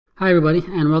Hi everybody,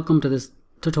 and welcome to this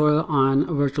tutorial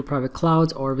on virtual private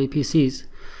clouds or VPCs.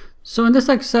 So in this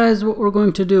exercise, what we're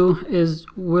going to do is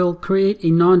we'll create a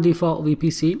non-default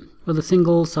VPC with a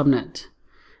single subnet.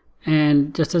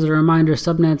 And just as a reminder,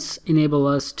 subnets enable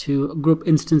us to group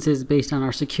instances based on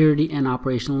our security and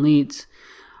operational needs.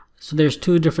 So there's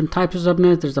two different types of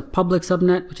subnets. There's a public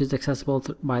subnet, which is accessible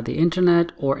by the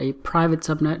internet, or a private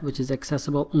subnet, which is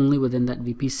accessible only within that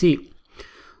VPC.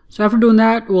 So after doing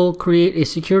that, we'll create a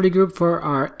security group for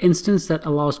our instance that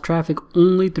allows traffic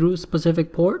only through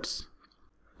specific ports.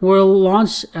 We'll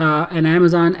launch an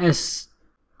EC2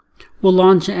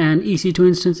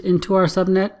 instance into our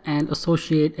subnet and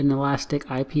associate an elastic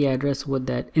IP address with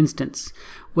that instance,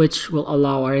 which will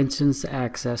allow our instance to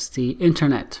access the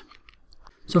internet.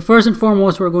 So first and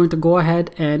foremost, we're going to go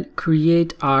ahead and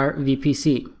create our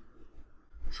VPC.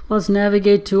 So let's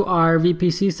navigate to our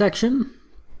VPC section.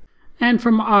 And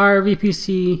from our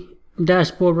VPC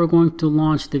dashboard, we're going to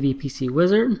launch the VPC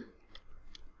wizard.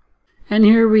 And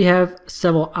here we have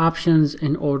several options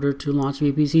in order to launch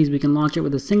VPCs. We can launch it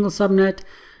with a single subnet.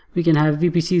 We can have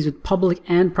VPCs with public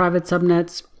and private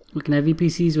subnets. We can have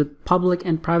VPCs with public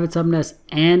and private subnets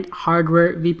and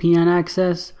hardware VPN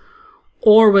access,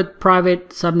 or with private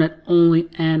subnet only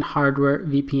and hardware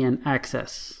VPN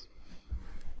access.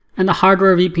 And the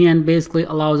hardware VPN basically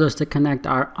allows us to connect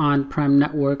our on-prem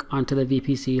network onto the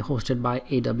VPC hosted by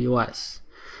AWS.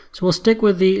 So we'll stick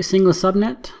with the single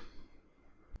subnet.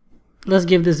 Let's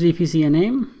give this VPC a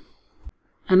name.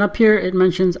 And up here it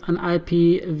mentions an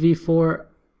IPv4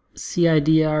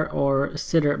 CIDR or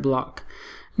CIDR block.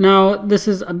 Now this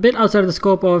is a bit outside of the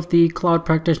scope of the Cloud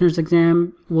Practitioners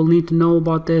exam. We'll need to know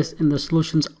about this in the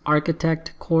Solutions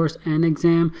Architect course and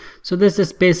exam. So this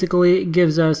just basically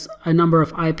gives us a number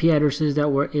of IP addresses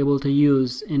that we're able to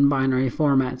use in binary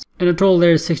formats. In a total,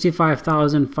 there's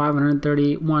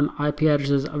 65,531 IP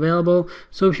addresses available.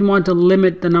 So if you want to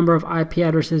limit the number of IP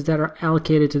addresses that are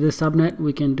allocated to this subnet,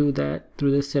 we can do that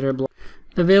through this CIDR block.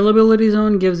 The availability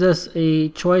zone gives us a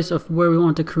choice of where we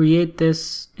want to create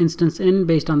this instance in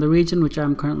based on the region, which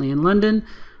I'm currently in London.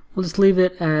 We'll just leave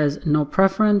it as no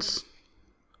preference.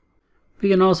 We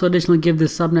can also additionally give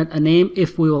this subnet a name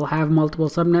if we will have multiple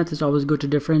subnets. It's always good to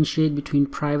differentiate between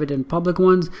private and public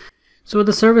ones. So with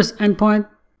the service endpoint,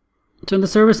 in the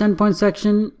service endpoint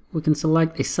section, we can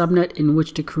select a subnet in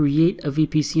which to create a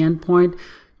VPC endpoint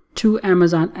to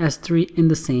Amazon S3 in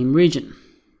the same region.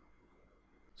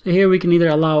 So here we can either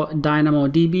allow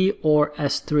DynamoDB or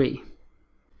S3.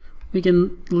 We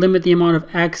can limit the amount of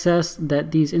access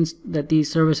that these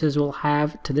services will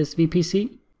have to this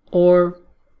VPC, or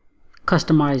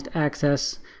customized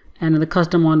access. And in the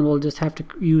custom one, we'll just have to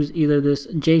use either this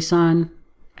JSON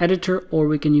editor, or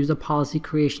we can use the policy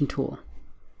creation tool.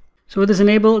 So with this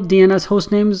enabled, DNS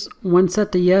hostnames, when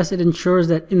set to yes, it ensures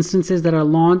that instances that are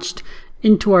launched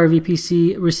into our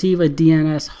VPC receive a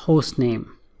DNS hostname.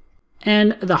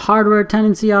 And the hardware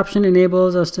tenancy option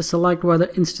enables us to select whether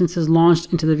instances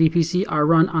launched into the VPC are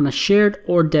run on a shared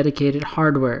or dedicated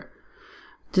hardware.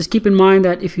 Just keep in mind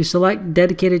that if you select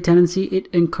dedicated tenancy, it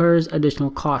incurs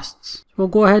additional costs. We'll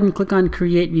go ahead and click on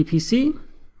Create VPC.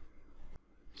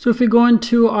 So if we go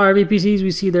into our VPCs,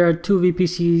 we see there are two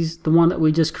VPCs, the one that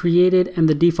we just created and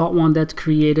the default one that's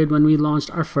created when we launched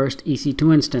our first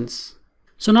EC2 instance.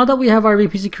 So now that we have our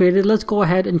VPC created, let's go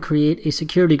ahead and create a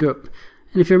security group.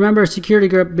 And if you remember, a security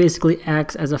group basically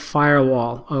acts as a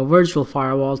firewall, a virtual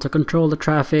firewall, to control the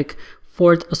traffic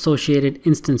for its associated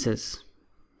instances.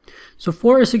 So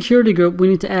for a security group, we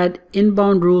need to add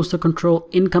inbound rules to control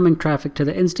incoming traffic to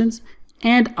the instance,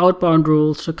 and outbound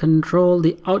rules to control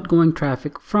the outgoing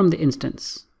traffic from the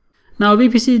instance. Now,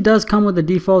 VPC does come with a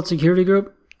default security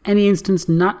group. Any instance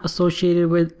not associated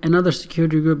with another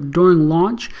security group during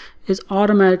launch is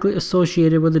automatically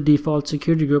associated with the default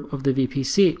security group of the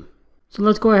VPC. So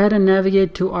let's go ahead and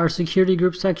navigate to our security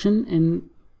group section in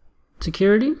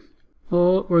security.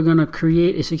 Well, we're going to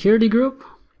create a security group.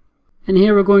 And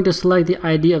here we're going to select the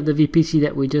ID of the VPC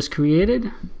that we just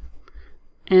created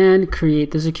and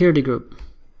create the security group.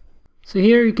 So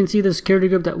here you can see the security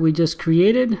group that we just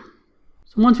created.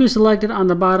 So once we select it, on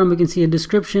the bottom, we can see a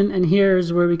description, and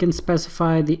here's where we can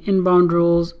specify the inbound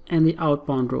rules and the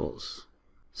outbound rules.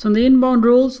 So in the inbound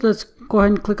rules, let's go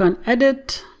ahead and click on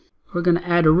Edit. We're going to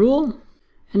add a rule,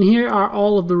 and here are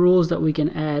all of the rules that we can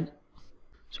add.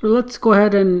 So let's go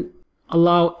ahead and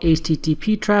allow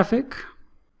HTTP traffic,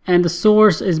 and the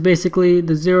source is basically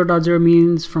the 0.0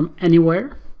 means from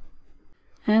anywhere.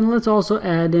 And let's also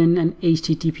add in an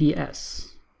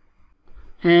HTTPS.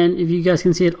 And if you guys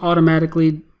can see, it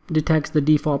automatically detects the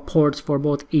default ports for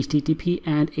both HTTP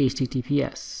and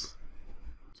HTTPS.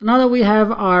 So now that we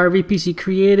have our VPC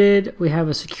created, we have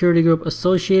a security group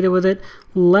associated with it,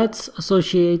 let's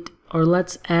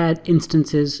add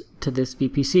instances to this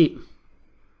VPC.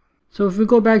 So if we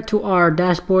go back to our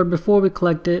dashboard before we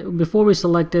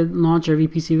selected launch our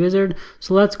VPC wizard,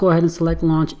 so let's go ahead and select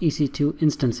launch EC2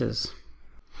 instances.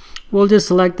 We'll just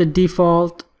select the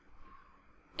default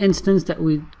instance that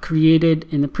we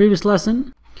created in the previous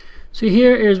lesson. So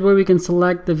here is where we can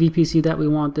select the VPC that we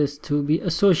want this to be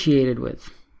associated with.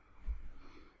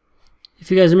 If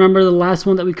you guys remember, the last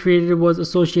one that we created was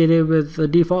associated with the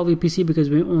default VPC because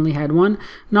we only had one.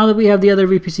 Now that we have the other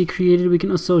VPC created, we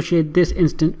can associate this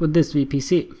instance with this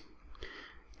VPC.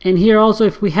 And here also,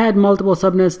 if we had multiple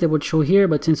subnets, they would show here,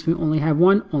 but since we only have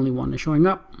one, only one is showing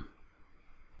up.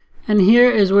 And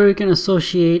here is where we can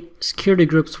associate security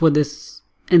groups with this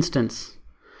instance.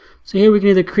 So here we can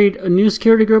either create a new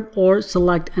security group or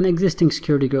select an existing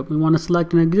security group. We want to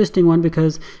select an existing one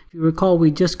because if you recall, we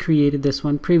just created this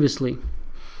one previously.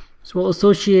 So we'll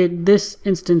associate this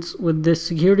instance with this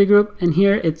security group, and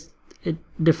here it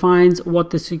defines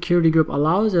what the security group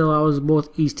allows. It allows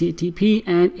both HTTP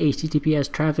and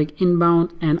HTTPS traffic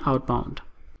inbound and outbound.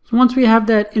 So once we have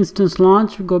that instance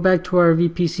launched, we go back to our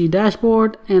VPC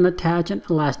dashboard and attach an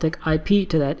elastic IP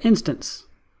to that instance.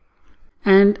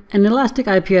 And an elastic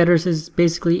IP address is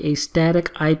basically a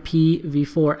static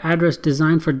IPv4 address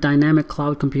designed for dynamic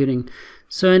cloud computing.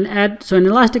 So an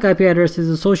elastic IP address is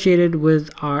associated with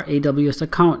our AWS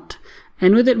account.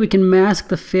 And with it, we can mask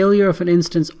the failure of an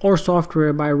instance or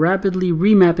software by rapidly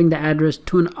remapping the address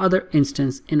to another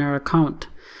instance in our account.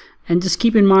 And just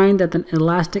keep in mind that an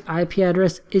elastic IP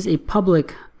address is a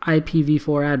public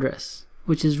IPv4 address,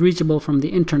 which is reachable from the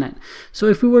internet. So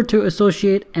if we were to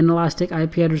associate an elastic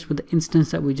IP address with the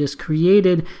instance that we just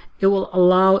created, it will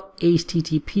allow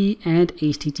HTTP and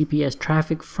HTTPS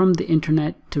traffic from the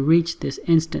internet to reach this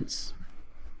instance.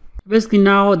 Basically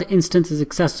now the instance is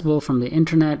accessible from the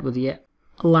internet with the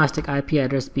elastic IP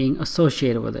address being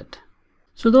associated with it.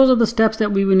 So those are the steps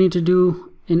that we would need to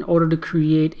do in order to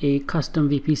create a custom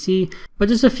VPC, but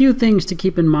just a few things to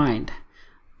keep in mind.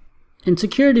 In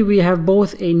security, we have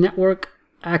both a network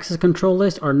access control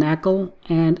list, or NACL,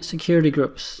 and security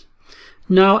groups.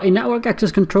 Now, a network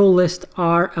access control list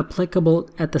are applicable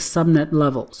at the subnet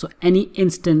level. So any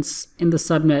instance in the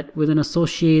subnet with an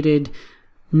associated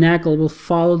NACL will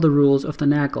follow the rules of the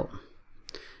NACL.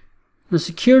 The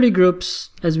security groups,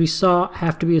 as we saw,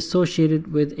 have to be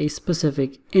associated with a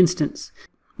specific instance.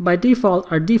 By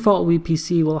default, our default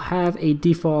VPC will have a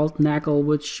default NACL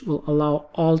which will allow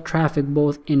all traffic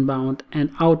both inbound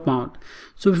and outbound.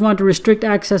 So if you want to restrict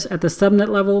access at the subnet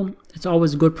level, it's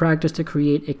always good practice to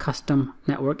create a custom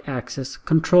network access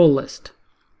control list.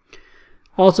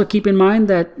 Also keep in mind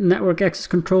that network access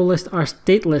control lists are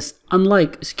stateless,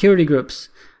 unlike security groups,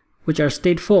 which are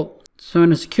stateful. So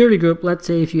in a security group, let's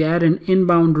say if you add an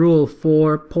inbound rule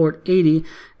for port 80,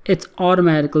 it's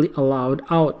automatically allowed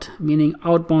out, meaning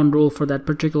outbound rule for that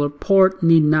particular port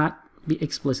need not be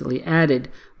explicitly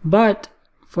added. But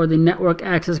for the network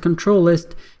access control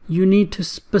list, you need to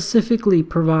specifically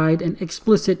provide an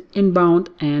explicit inbound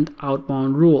and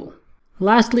outbound rule.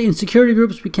 Lastly, in security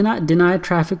groups, we cannot deny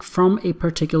traffic from a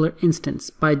particular instance.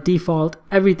 By default,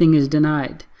 everything is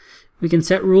denied. We can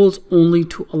set rules only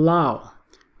to allow.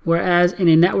 Whereas in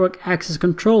a network access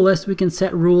control list, we can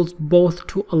set rules both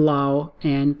to allow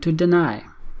and to deny.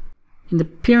 In the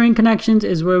peering connections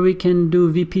is where we can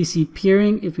do VPC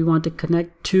peering. If we want to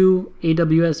connect two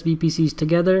AWS VPCs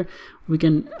together, we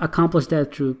can accomplish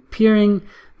that through peering.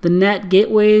 The NAT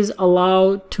gateways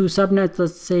allow two subnets.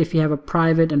 Let's say if you have a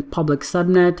private and public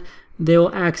subnet, they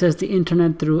will access the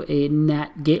internet through a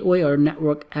NAT gateway, or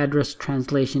network address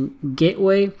translation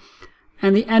gateway.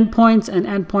 And the endpoints and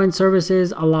endpoint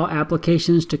services allow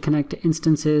applications to connect to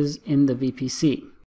instances in the VPC.